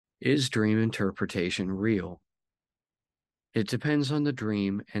Is dream interpretation real? It depends on the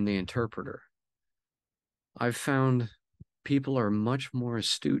dream and the interpreter. I've found people are much more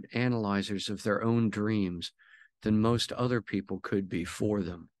astute analyzers of their own dreams than most other people could be for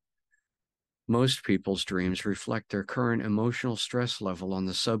them. Most people's dreams reflect their current emotional stress level on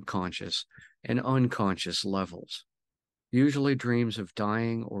the subconscious and unconscious levels. Usually, dreams of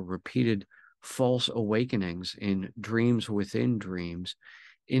dying or repeated false awakenings in dreams within dreams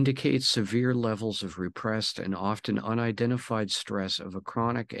indicate severe levels of repressed and often unidentified stress of a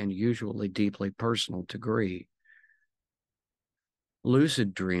chronic and usually deeply personal degree.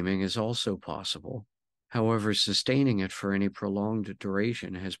 Lucid dreaming is also possible. However, sustaining it for any prolonged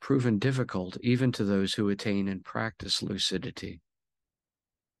duration has proven difficult even to those who attain and practice lucidity.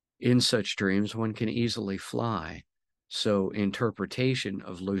 In such dreams, one can easily fly, so interpretation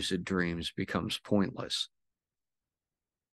of lucid dreams becomes pointless.